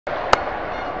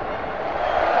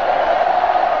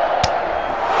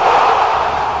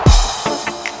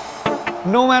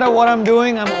No matter what I'm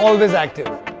doing, I'm always active.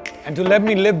 And to let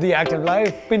me live the active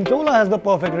life, Pintola has the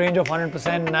perfect range of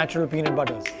 100% natural peanut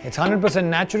butters. It's 100%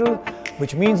 natural,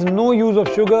 which means no use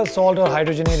of sugar, salt or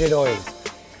hydrogenated oils.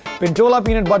 Pintola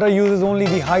peanut butter uses only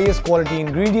the highest quality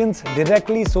ingredients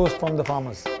directly sourced from the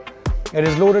farmers. It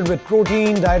is loaded with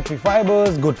protein, dietary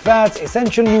fibers, good fats,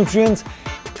 essential nutrients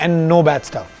and no bad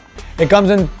stuff. It comes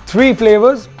in 3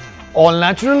 flavors: all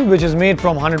natural, which is made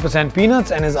from 100%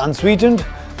 peanuts and is unsweetened.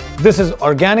 This is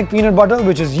organic peanut butter,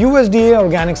 which is USDA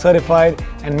organic certified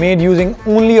and made using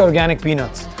only organic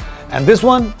peanuts. And this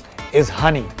one is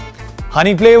honey.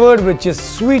 Honey flavored, which is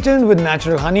sweetened with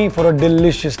natural honey for a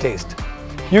delicious taste.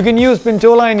 You can use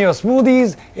Pintola in your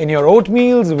smoothies, in your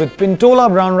oatmeals, with Pintola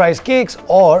brown rice cakes,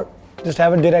 or just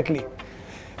have it directly.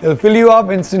 It'll fill you up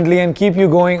instantly and keep you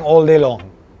going all day long.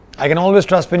 I can always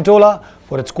trust Pintola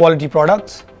for its quality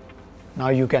products. Now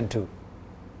you can too.